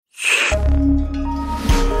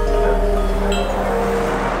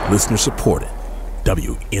Listener supported.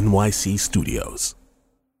 WNYC Studios.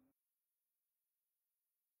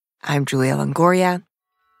 I'm Julia Longoria.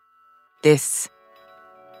 This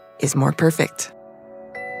is More Perfect.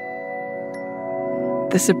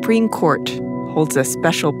 The Supreme Court holds a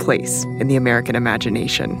special place in the American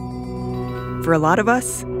imagination. For a lot of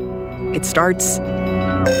us, it starts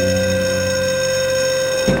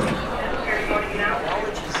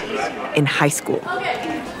in high school. Okay.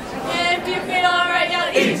 If you feel all right,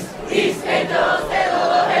 yell East,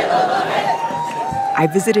 I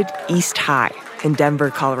visited East High in Denver,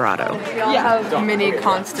 Colorado. We have mini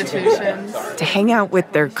constitutions. To hang out with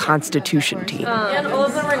their Constitution team. And all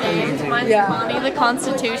of them are named. Mine's Connie the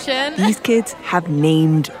Constitution. These kids have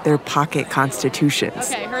named their pocket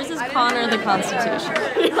constitutions. Okay, hers is Connor the Constitution.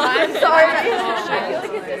 I'm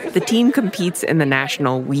sorry. The team competes in the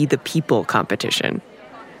national We the People competition,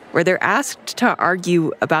 where they're asked to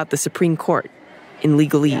argue about the Supreme Court in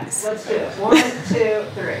legalese. Let's do it. 1, 2,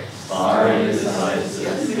 3.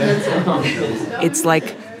 It's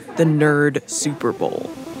like the nerd Super Bowl.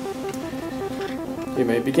 You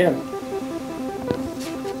may begin.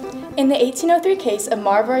 In the 1803 case of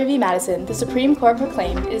Marbury v. Madison, the Supreme Court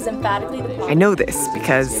proclaimed it is emphatically the... I know this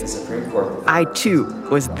because I, too,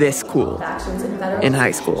 was this cool in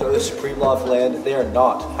high school. So the supreme law of land, they are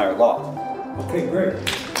not higher law. Okay, great.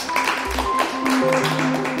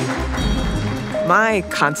 My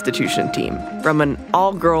Constitution team, from an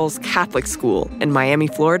all-girls Catholic school in Miami,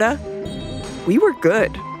 Florida, we were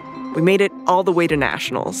good. We made it all the way to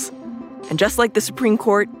nationals. And just like the Supreme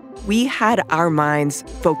Court, we had our minds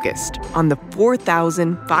focused on the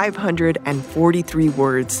 4,543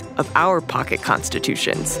 words of our pocket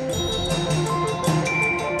constitutions.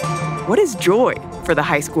 What is joy for the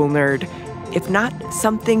high school nerd, if not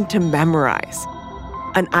something to memorize?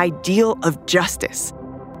 An ideal of justice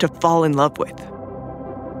to fall in love with.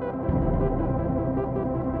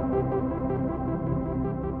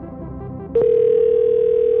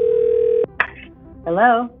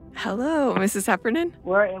 Hello. Hello, Mrs. Heffernan.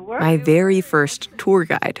 Where My very first tour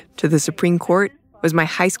guide to the Supreme Court was my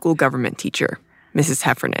high school government teacher, Mrs.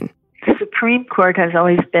 Heffernan. The Supreme Court has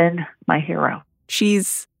always been my hero.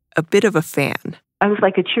 She's a bit of a fan. I was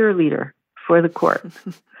like a cheerleader for the court.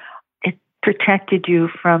 It protected you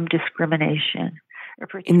from discrimination.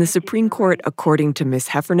 In the Supreme Court, according to Ms.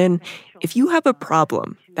 Heffernan, if you have a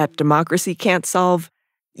problem that democracy can't solve,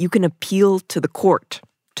 you can appeal to the court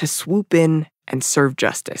to swoop in and serve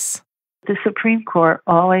justice. The Supreme Court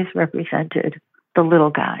always represented the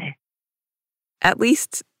little guy. At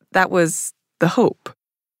least that was the hope.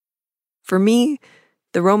 For me,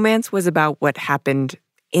 the romance was about what happened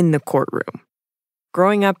in the courtroom.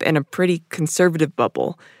 Growing up in a pretty conservative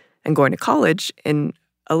bubble and going to college in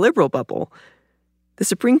a liberal bubble, the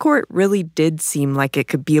Supreme Court really did seem like it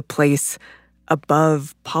could be a place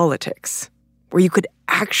above politics, where you could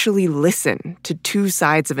actually listen to two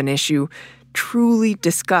sides of an issue truly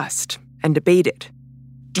discussed and debated,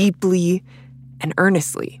 deeply and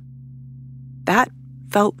earnestly. That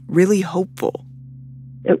felt really hopeful.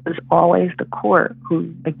 It was always the court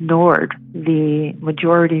who ignored the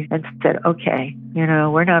majority and said, okay,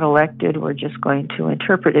 we're not elected, we're just going to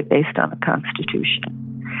interpret it based on the Constitution.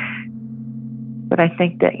 But I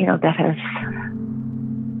think that,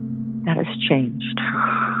 that has changed.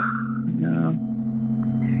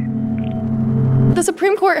 The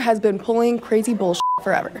Supreme Court has been pulling crazy bullshit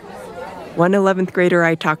forever. One 11th grader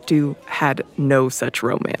I talked to had no such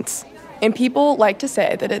romance. And people like to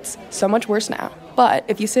say that it's so much worse now. But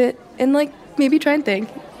if you sit and maybe try and think,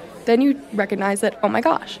 then you recognize that, oh my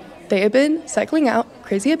gosh, they have been cycling out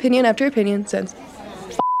crazy opinion after opinion since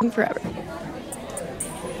forever.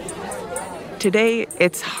 Today,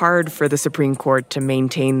 it's hard for the Supreme Court to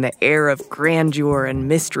maintain the air of grandeur and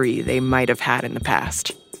mystery they might have had in the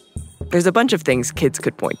past. There's a bunch of things kids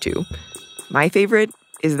could point to. My favorite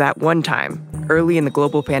is that one time, early in the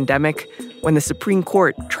global pandemic, when the Supreme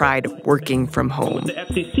Court tried working from home. What the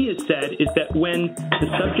FCC has said is that when the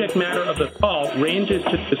subject matter of the call ranges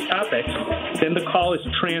to the topic, then the call is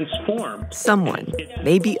transformed. Someone,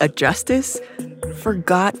 maybe a justice,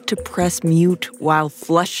 forgot to press mute while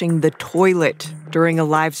flushing the toilet during a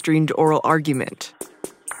live-streamed oral argument.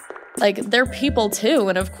 They're people too,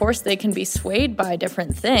 and of course they can be swayed by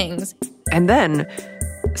different things. And then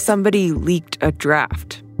somebody leaked a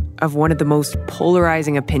draft of one of the most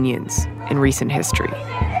polarizing opinions in recent history.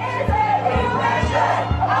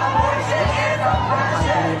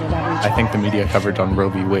 I think the media coverage on Roe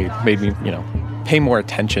v. Wade made me, pay more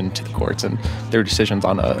attention to the courts and their decisions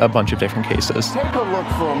on a bunch of different cases. Take a look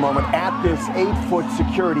for a moment at this 8-foot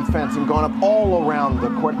security fencing going up all around the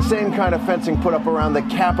court. Same kind of fencing put up around the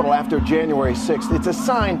Capitol after January 6th. It's a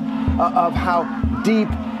sign of how deep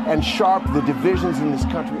and sharp the divisions in this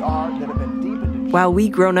country are that have been deepened. While we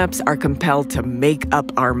grown-ups are compelled to make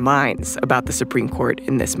up our minds about the Supreme Court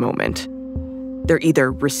in this moment, they're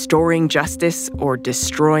either restoring justice or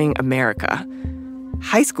destroying America.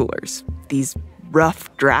 High schoolers, these rough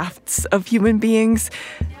drafts of human beings,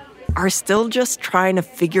 are still just trying to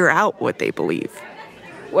figure out what they believe.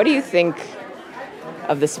 What do you think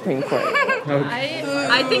of the Supreme Court?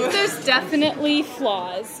 I think there's definitely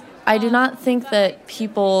flaws. I do not think that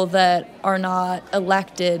people that are not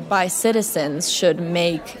elected by citizens should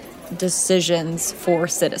make decisions for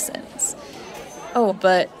citizens. Oh,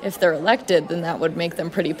 but if they're elected, then that would make them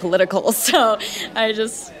pretty political. So I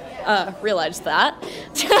just realized that.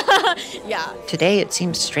 Yeah. Today, it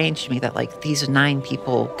seems strange to me that, these 9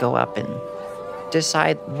 people go up and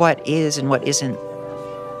decide what is and what isn't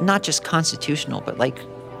not just constitutional, but,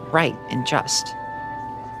 right and just.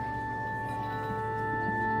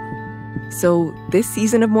 So this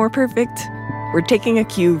season of More Perfect, we're taking a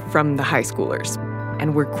cue from the high schoolers,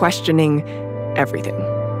 and we're questioning everything.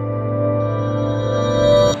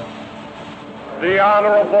 The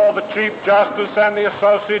Honorable, the Chief Justice and the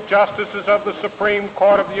Associate Justices of the Supreme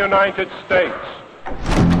Court of the United States.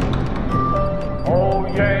 Oh,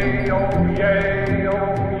 yay, oh, yay,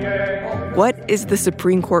 oh, yay. What is the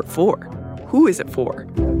Supreme Court for? Who is it for?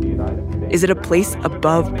 Is it a place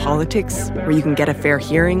above politics where you can get a fair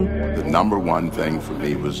hearing? The number one thing for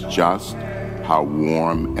me was just how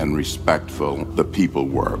warm and respectful the people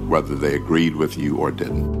were, whether they agreed with you or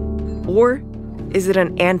didn't. Or is it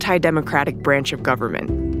an anti-democratic branch of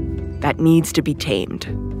government that needs to be tamed?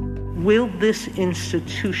 Will this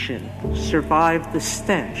institution survive the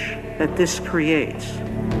stench that this creates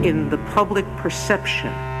in the public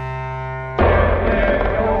perception?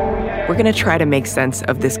 We're going to try to make sense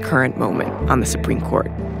of this current moment on the Supreme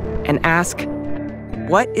Court and ask,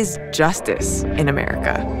 what is justice in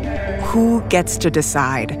America? Who gets to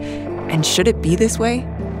decide? And should it be this way?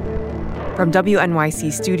 From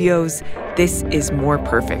WNYC Studios, this is More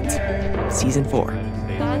Perfect, Season 4.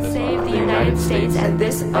 God save the United States and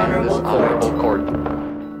this honorable court.